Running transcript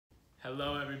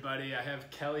Hello everybody, I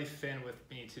have Kelly Finn with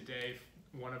me today,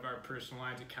 one of our personal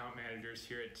lines account managers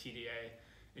here at TDA,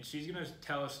 and she's going to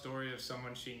tell a story of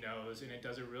someone she knows, and it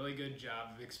does a really good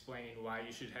job of explaining why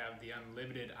you should have the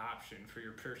unlimited option for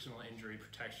your personal injury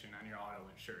protection on your auto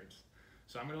insurance.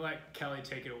 So I'm going to let Kelly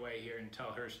take it away here and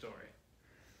tell her story.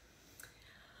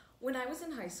 When I was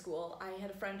in high school, I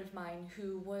had a friend of mine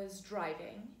who was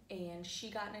driving and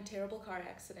she got in a terrible car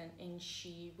accident and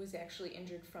she was actually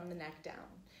injured from the neck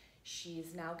down. She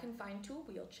is now confined to a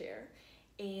wheelchair,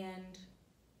 and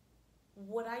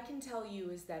what I can tell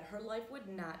you is that her life would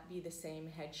not be the same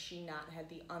had she not had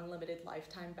the unlimited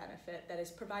lifetime benefit that is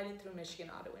provided through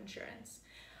Michigan Auto Insurance.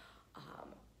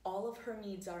 All of her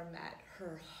needs are met.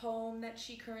 Her home that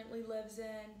she currently lives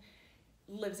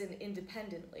in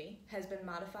independently, has been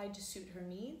modified to suit her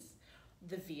needs.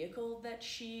 The vehicle that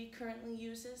she currently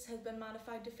uses has been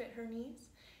modified to fit her needs.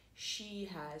 She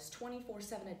has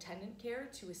 24/7 attendant care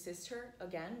to assist her,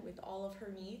 again, with all of her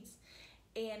needs.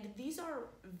 And these are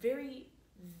very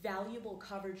valuable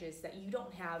coverages that you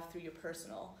don't have through your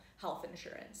personal health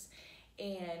insurance.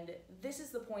 And this is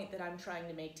the point that I'm trying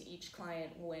to make to each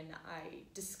client when I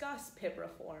discuss PIP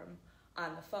reform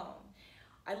on the phone.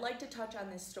 I'd like to touch on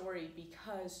this story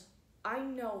because I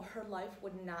know her life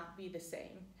would not be the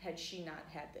same had she not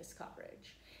had this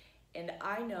coverage. And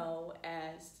I know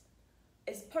as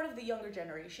part of the younger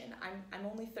generation, I'm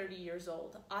only 30 years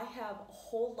old. I have a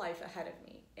whole life ahead of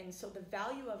me. And so the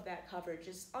value of that coverage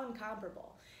is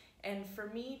uncomparable. And for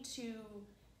me to,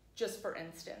 just for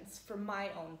instance, for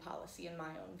my own policy and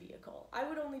my own vehicle, I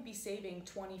would only be saving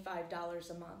 $25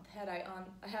 a month had I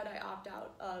opt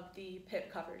out of the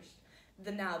PIP coverage,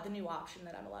 the new option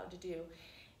that I'm allowed to do.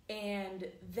 And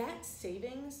that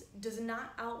savings does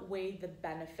not outweigh the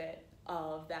benefit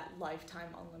of that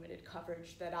lifetime unlimited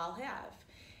coverage that I'll have.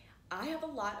 I have a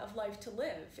lot of life to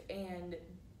live, and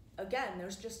again,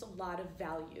 there's just a lot of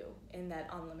value in that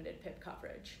unlimited PIP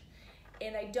coverage.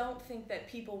 And I don't think that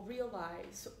people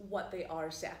realize what they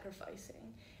are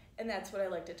sacrificing. And that's what I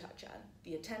like to touch on.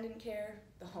 The attendant care,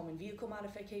 the home and vehicle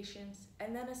modifications,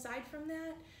 and then aside from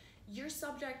that, you're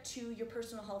subject to your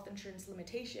personal health insurance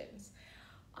limitations.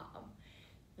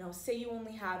 Say you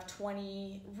only have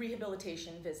 20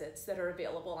 rehabilitation visits that are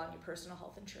available on your personal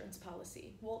health insurance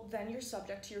policy. Well, then you're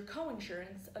subject to your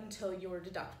co-insurance until your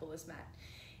deductible is met.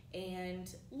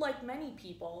 And like many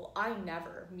people, I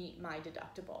never meet my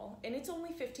deductible, and it's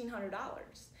only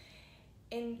 $1,500.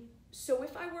 And so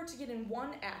if I were to get in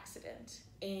one accident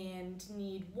and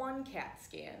need one CAT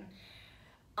scan,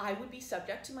 I would be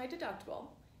subject to my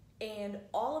deductible, and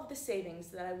all of the savings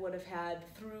that I would have had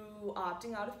through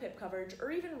opting out of PIP coverage or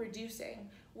even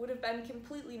reducing would have been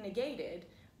completely negated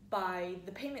by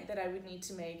the payment that I would need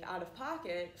to make out of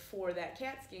pocket for that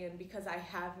CAT scan because I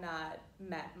have not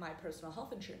met my personal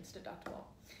health insurance deductible.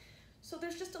 So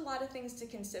there's just a lot of things to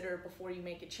consider before you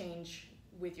make a change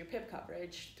with your PIP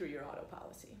coverage through your auto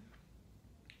policy.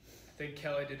 I think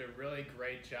Kelly did a really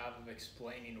great job of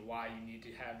explaining why you need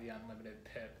to have the unlimited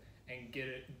PIP, and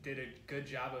did a good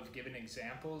job of giving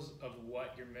examples of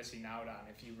what you're missing out on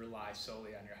if you rely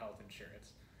solely on your health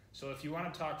insurance. So if you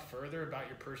want to talk further about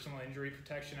your personal injury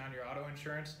protection on your auto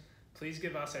insurance, please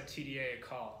give us at TDA a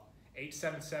call,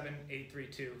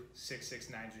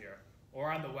 877-832-6690,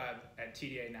 or on the web at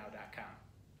tdanow.com.